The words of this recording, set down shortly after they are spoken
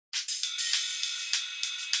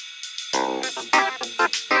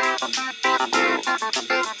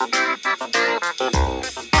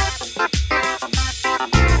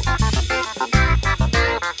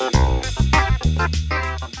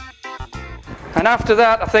And after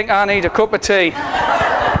that, I think I need a cup of tea.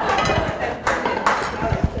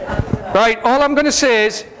 Right, all I'm going to say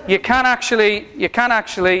is you can actually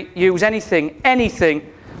use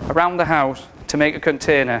anything around the house to make a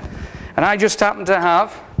container. And I just happen to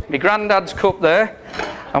have my granddad's cup there.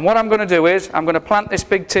 And what I'm going to do is I'm going to plant this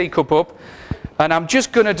big teacup up, and I'm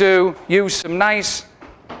just going to use some nice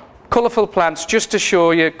colourful plants just to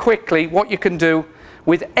show you quickly what you can do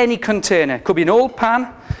with any container. It could be an old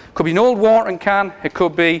pan, it could be an old watering can, it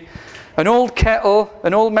could be an old kettle,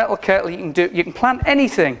 an old metal kettle. You can plant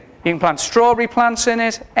anything. You can plant strawberry plants in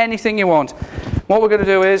it, anything you want. What we're going to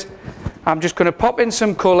do is I'm just going to pop in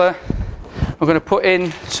some colour. We're going to put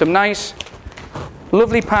in some nice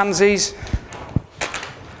lovely pansies.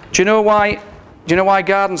 Do you know why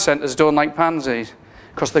garden centres don't like pansies?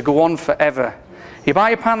 Because they go on forever. You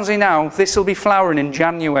buy a pansy now, this will be flowering in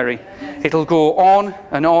January. It'll go on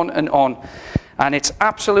and on and on. And it's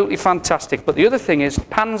absolutely fantastic. But the other thing is,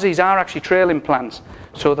 pansies are actually trailing plants,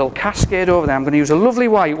 so they'll cascade over there. I'm going to use a lovely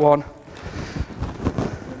white one.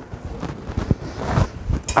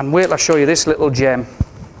 And wait till I show you this little gem.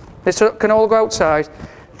 This can all go outside.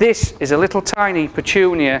 This is a little tiny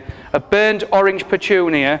petunia, a burnt orange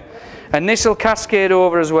petunia. And this will cascade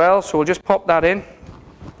over as well, so we'll just pop that in.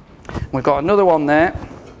 We've got another one there.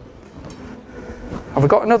 Have we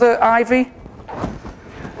got another ivy?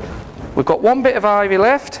 We've got one bit of ivy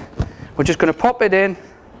left. We're just going to pop it in,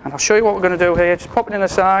 and I'll show you what we're going to do here. Just pop it in the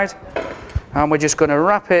side, and we're just going to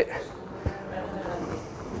wrap it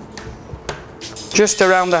just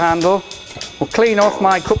around the handle. We'll clean off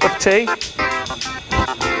my cup of tea,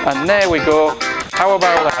 and there we go. How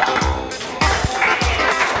about that?